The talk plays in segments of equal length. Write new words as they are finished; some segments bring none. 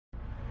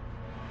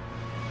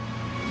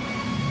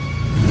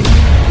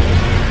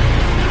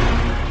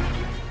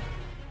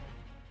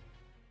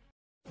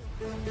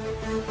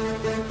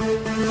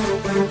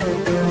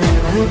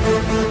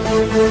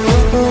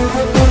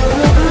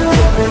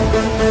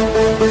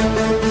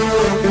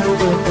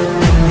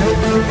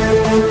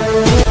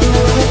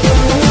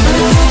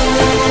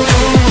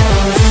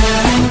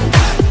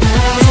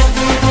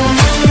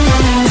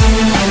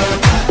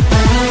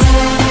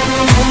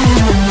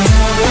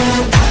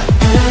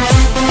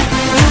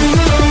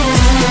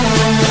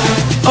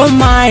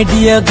my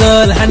dear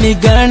girl, honey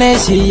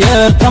Ganesh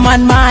here. Come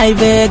on my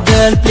way,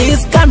 girl,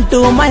 please come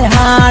to my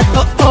heart.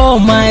 Oh, oh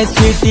my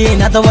sweetie,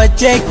 nato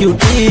vache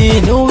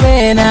cutie.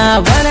 Nuvena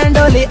one and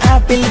only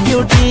apple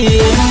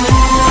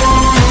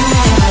beauty.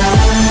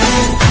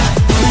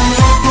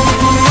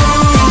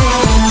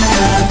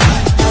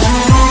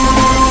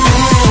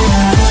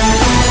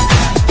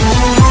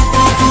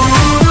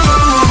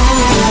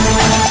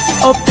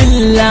 ఓ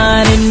పిల్ల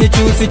నిన్ను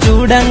చూసి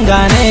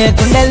చూడంగానే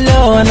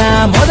గుండెల్లోన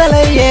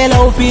మొదలయ్యే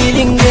love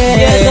feeling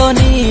ఏదో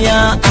నీ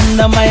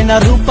అందమైన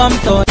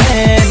రూపంతోనే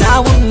నా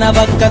ఉన్న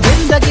ఒక్క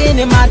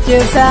జిందగీని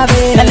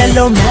మార్చేసావే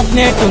కళ్ళల్లో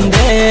మ్యాగ్నెట్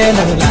ఉందే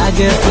నన్ను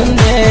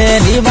లాగేస్తుందే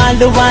నీ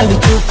వాళ్ళు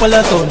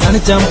చూపులతో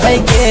నన్ను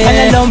చంపైకే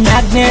కళ్ళల్లో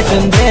మ్యాగ్నెట్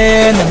ఉందే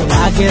నన్ను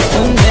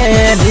లాగేస్తుందే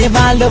నీ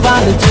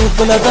వాళ్ళు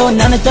చూపులతో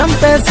నన్ను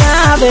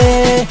చంపేసావే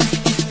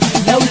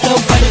లవ్ లో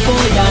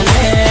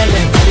పడిపోయానే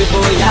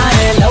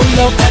పడిపోయానే లవ్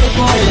లో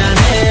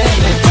పడిపోయానే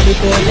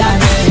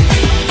పడిపోయానే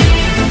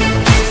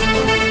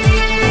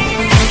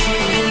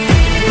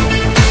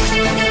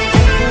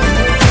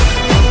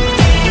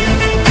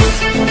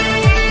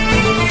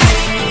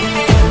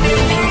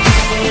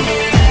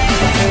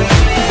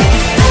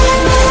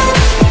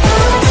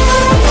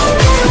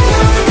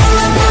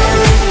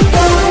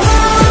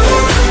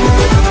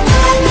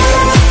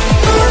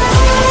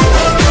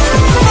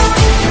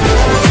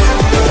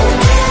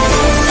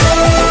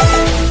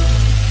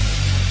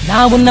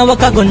నా ఉన్న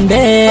ఒక గుండె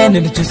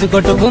నిన్ను చూసి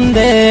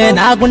కొట్టుకుందే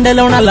నా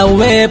గుండెలో నా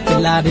లవ్వే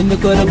పిల్ల నిన్ను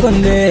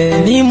కోరుకుందే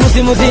నీ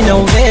ముసి ముసి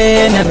నవ్వే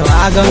నన్ను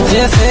ఆగం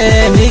చేసే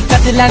నీ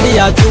కత్తిలాంటి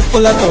ఆ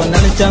చూపులతో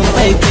నన్ను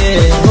చంపైతే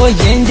ఓ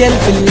ఏంజెల్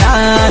పిల్ల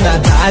నా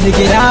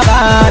దారికి రావా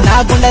నా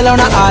గుండెలో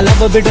నా ఆ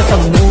లవ్ బిడ్డ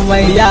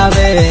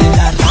నువ్వయ్యావే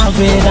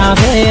రావే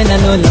రావే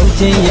నన్ను లవ్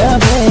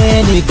చెయ్యవే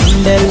నీ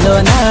గుండెల్లో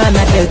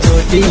నాకే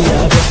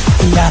చోటియ్యవే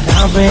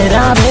రావే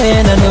రావే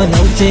నన్ను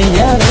లవ్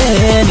చెయ్యవే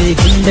నీ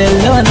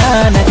గుండెల్లో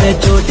నాకే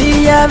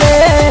చోటియ్యవే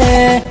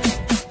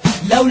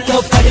లవ్ లో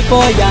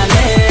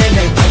పడిపోయానే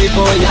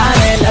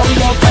పడిపోయానే లవ్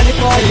లో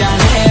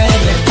పడిపోయానే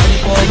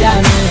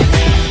పడిపోయానే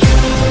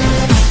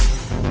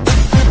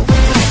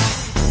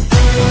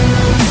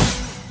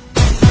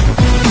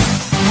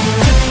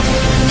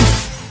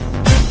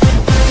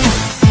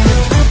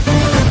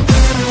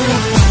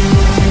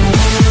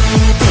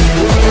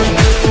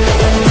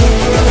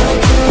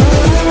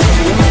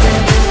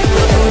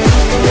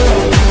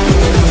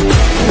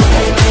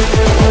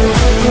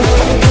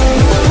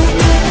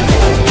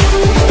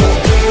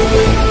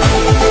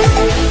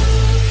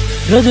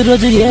రోజు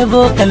రోజు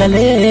ఏవో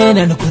కలలే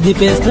నన్ను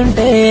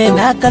కుదిపేస్తుంటే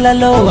నా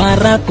కలలో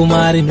వారా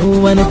కుమారి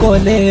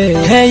నువ్వనుకోలే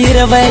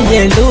 20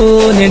 ఏళ్ళు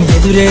నేను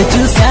ఎదురే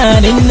చూసా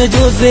నిన్ను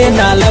చూసి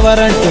నా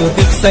లవరంటూ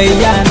ఫిక్స్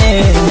అయ్యానే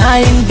నా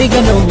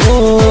ఇంటికి నువ్వు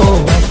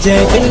వచ్చే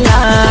పిల్ల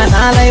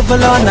నా లైఫ్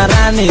లో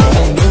నరాని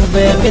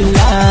నువ్వే పిల్ల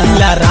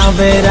ఇలా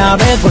రావే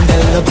రావే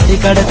గుండెల్లో పడి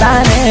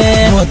కడతానే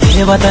ఓ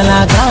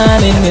దేవతలాగా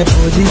నిన్ను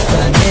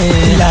పూజిస్తానే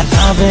ఇలా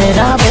రావే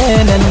రావే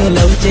నన్ను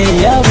లవ్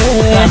చేయవే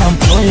మనం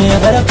పోయే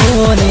వరకు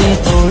నీ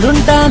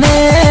తోడుంటానే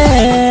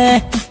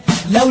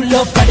లవ్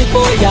లో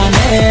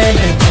పడిపోయానే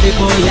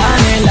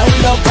పడిపోయానే లవ్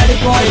లో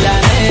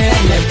పడిపోయానే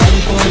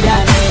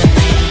పడిపోయానే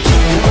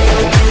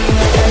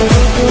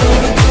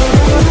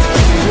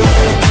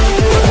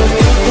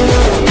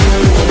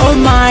Oh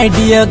my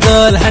dear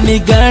girl, honey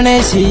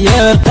Ganesh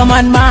here. Come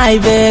on my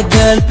way,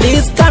 girl,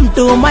 please come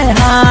to my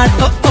heart.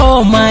 Oh,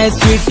 oh my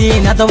sweetie,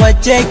 nato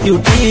vache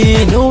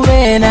cutie.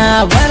 Nuvena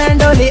one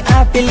and only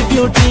apple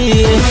beauty.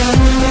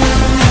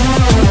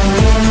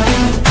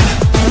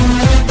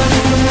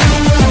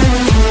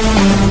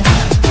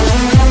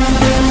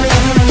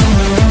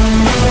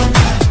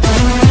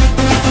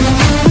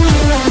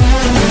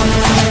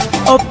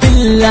 ఓ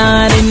పిల్ల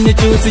నిన్ను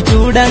చూసి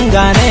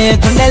చూడంగానే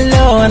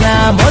గుండెల్లోన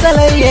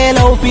మొదలయ్యే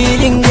love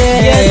feeling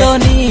ఏదో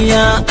నీ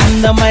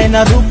అందమైన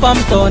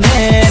రూపంతోనే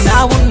నా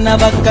ఉన్న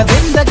ఒక్క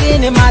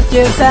జిందగీని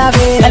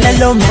మార్చేసావే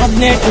కళ్ళల్లో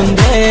మ్యాగ్నెట్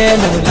ఉందే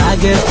నన్ను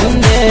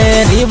లాగేస్తుందే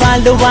నీ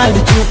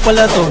వాళ్ళు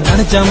చూపులతో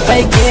నన్ను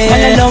చంపైకే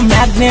కళ్ళల్లో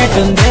మ్యాగ్నెట్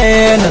ఉందే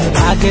నన్ను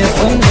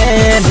లాగేస్తుందే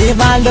నీ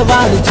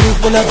వాళ్ళు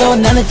చూపులతో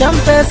నన్ను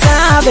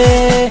చంపేసావే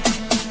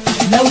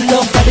లవ్ లో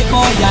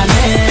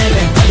పడిపోయానే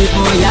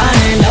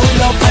పడిపోయానే లవ్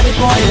లో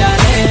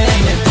పడిపోయానే